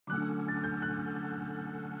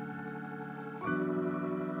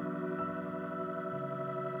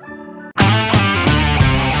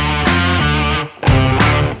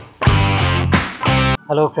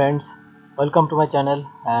Hello friends, welcome to my channel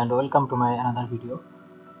and welcome to my another video.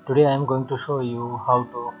 Today I am going to show you how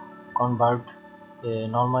to convert a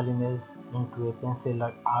normal image into a pencil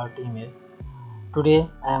art image. Today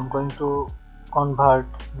I am going to convert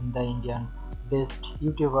the Indian best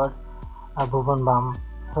YouTuber bhuvan.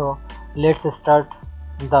 So let's start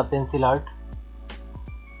the pencil art.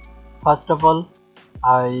 First of all,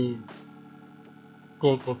 I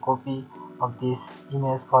take a copy of this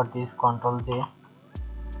image for this Ctrl J.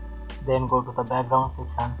 Then go to the background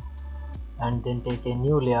section and then take a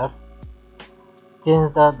new layer.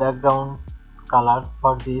 Change the background color.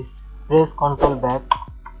 For this, press Ctrl back,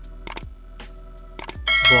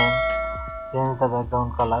 then change the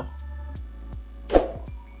background color.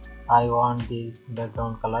 I want this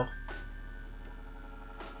background color.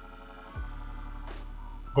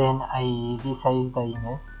 Then I resize the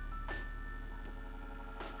image.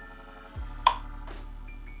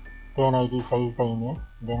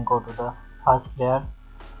 Then go to the first layer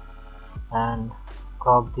and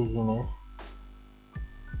crop this image.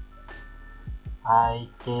 I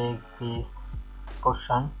take this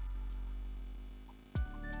portion,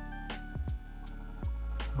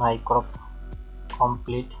 my crop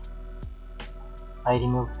complete. I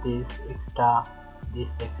remove this section.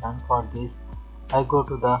 For this, I go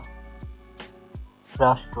to the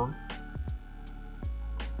brush tool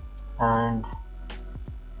and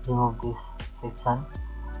remove this section.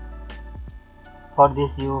 For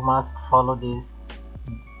this, you must follow these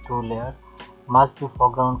two layers. Must be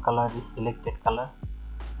foreground color is selected color.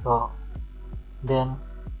 So then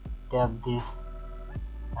tap this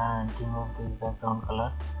and remove this background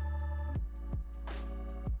color.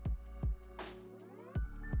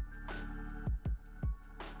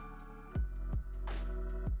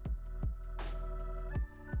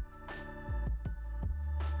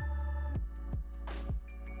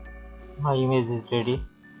 My image is ready.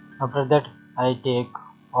 After that, I take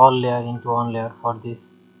all layer into one layer. For this,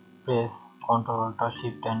 press Ctrl Alt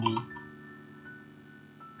Shift and E.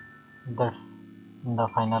 That's the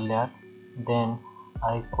final layer. Then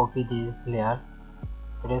I copy this layer,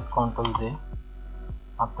 press Ctrl J.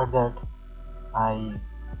 After that, I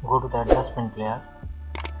go to the adjustment layer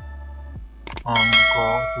and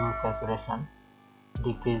go to saturation,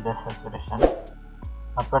 decrease the saturation.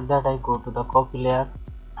 After that, I go to the copy layer,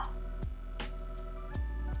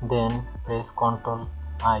 then press Ctrl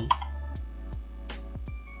I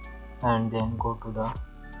and then go to the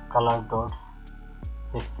color dots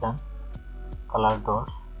section, color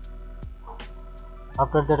dots.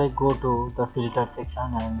 After that, I go to the filter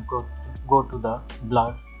section and go to the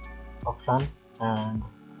blur option and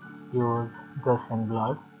use Gaussian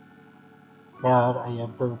blur. Here I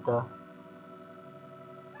adjust the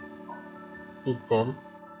pixel,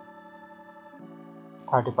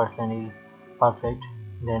 30% is perfect.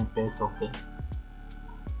 Then press OK.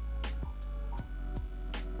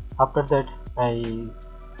 After that, I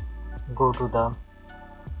go to the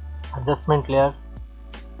adjustment layer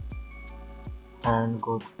and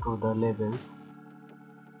go to the labels.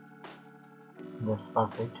 That's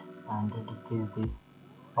perfect, and decrease this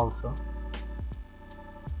also.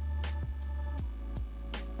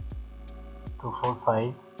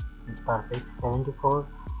 245 is perfect. 74,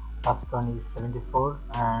 first one is 74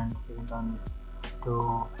 and second one is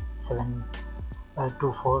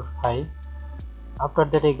 245. After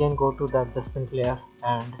that, again go to the adjustment layer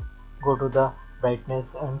and go to the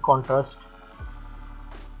brightness and contrast.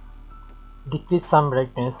 Decrease some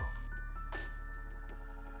brightness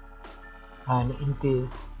and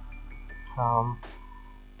increase some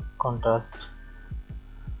contrast.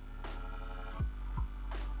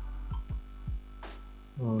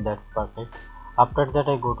 That's perfect. After that,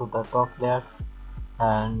 I go to the top layer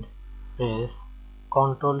and press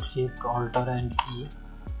Ctrl Shift Alt and E.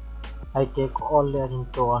 I take all layer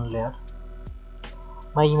into one layer.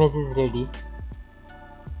 My image is ready.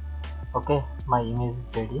 Okay, my image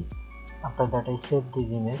is ready. After that, I save this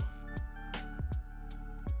image.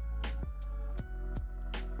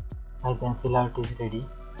 My pencil art is ready,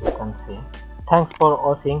 you can see. Thanks for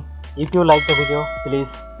watching. If you like the video, please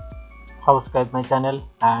subscribe my channel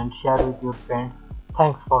and share with your friends.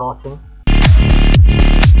 Thanks for watching.